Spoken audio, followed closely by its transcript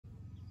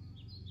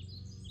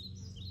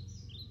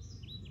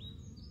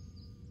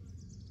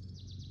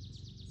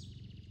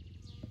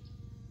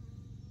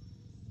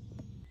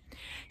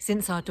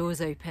Since our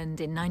doors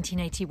opened in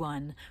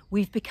 1981,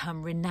 we've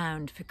become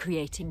renowned for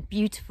creating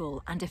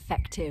beautiful and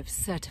effective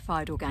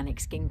certified organic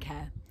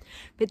skincare.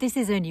 But this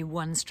is only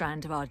one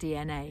strand of our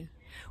DNA.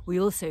 We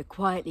also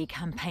quietly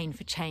campaign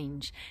for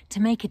change to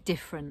make a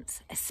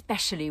difference,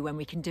 especially when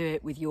we can do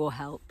it with your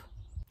help.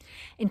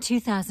 In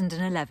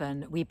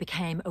 2011, we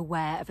became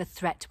aware of a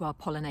threat to our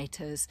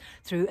pollinators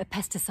through a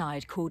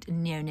pesticide called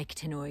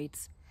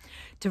Neonicotinoids.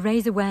 To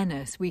raise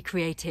awareness, we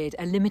created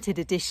a limited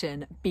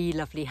edition Bee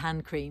Lovely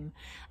hand cream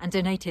and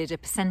donated a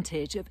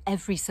percentage of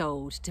every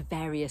sold to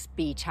various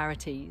bee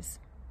charities.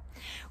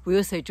 We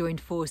also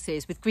joined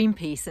forces with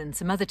Greenpeace and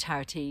some other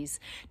charities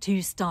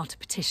to start a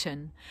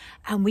petition,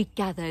 and we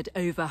gathered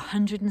over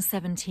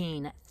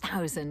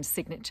 117,000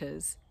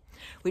 signatures,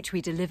 which we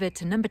delivered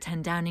to number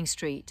 10 Downing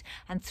Street,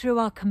 and through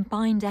our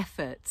combined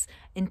efforts,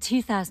 in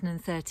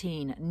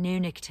 2013,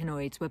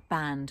 neonicotinoids were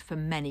banned for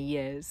many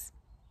years.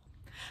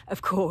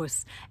 Of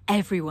course,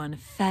 everyone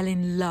fell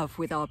in love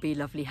with our Bee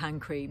Lovely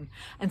hand cream,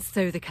 and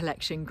so the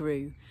collection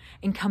grew,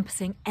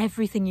 encompassing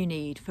everything you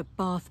need for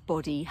bath,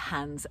 body,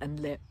 hands and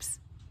lips.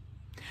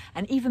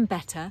 And even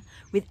better,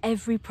 with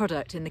every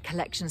product in the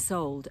collection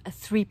sold, a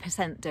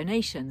 3%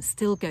 donation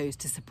still goes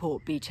to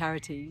support bee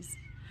charities.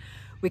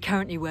 We're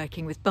currently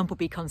working with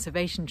Bumblebee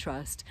Conservation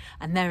Trust,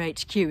 and their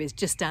HQ is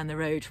just down the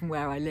road from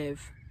where I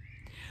live.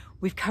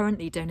 We've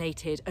currently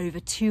donated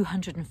over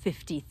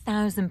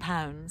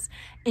 £250,000,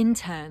 in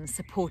turn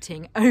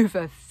supporting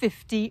over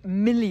 50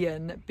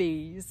 million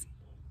bees.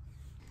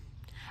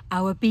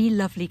 Our Bee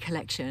Lovely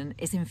collection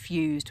is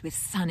infused with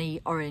sunny,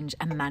 orange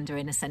and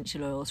mandarin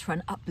essential oils for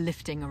an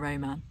uplifting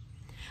aroma.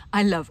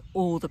 I love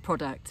all the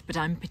products, but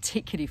I'm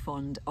particularly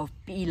fond of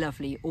Bee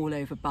Lovely All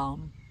Over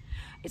Balm.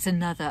 It's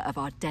another of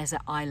our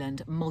desert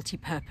island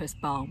multi-purpose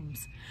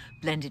balms,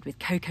 blended with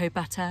cocoa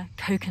butter,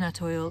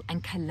 coconut oil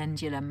and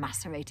calendula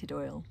macerated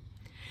oil.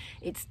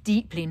 It's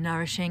deeply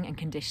nourishing and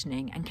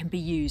conditioning and can be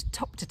used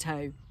top to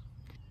toe.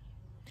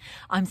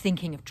 I'm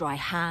thinking of dry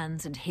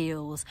hands and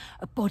heels,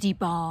 a body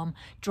balm,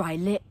 dry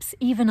lips,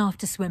 even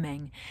after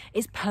swimming.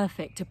 It's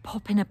perfect to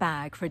pop in a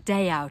bag for a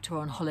day out or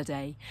on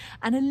holiday,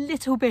 and a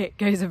little bit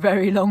goes a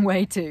very long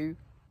way too.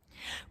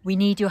 We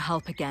need your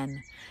help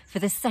again. For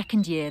the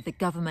second year, the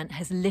government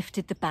has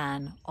lifted the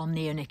ban on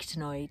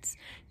neonicotinoids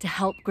to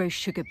help grow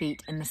sugar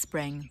beet in the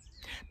spring.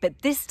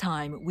 But this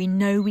time, we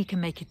know we can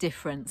make a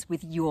difference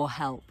with your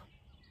help.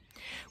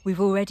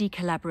 We've already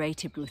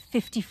collaborated with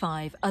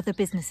 55 other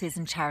businesses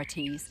and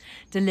charities,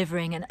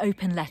 delivering an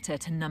open letter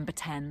to number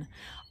 10,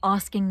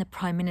 asking the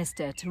Prime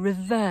Minister to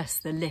reverse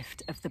the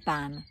lift of the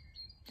ban.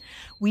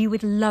 We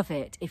would love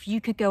it if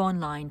you could go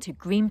online to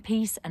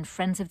Greenpeace and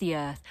Friends of the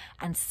Earth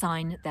and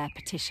sign their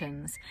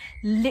petitions.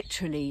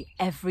 Literally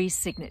every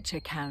signature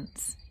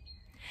counts.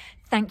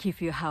 Thank you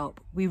for your help.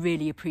 We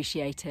really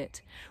appreciate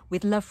it.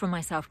 With love from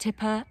myself,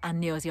 Tipper, and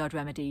Neal's Yard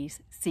Remedies.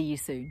 See you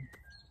soon.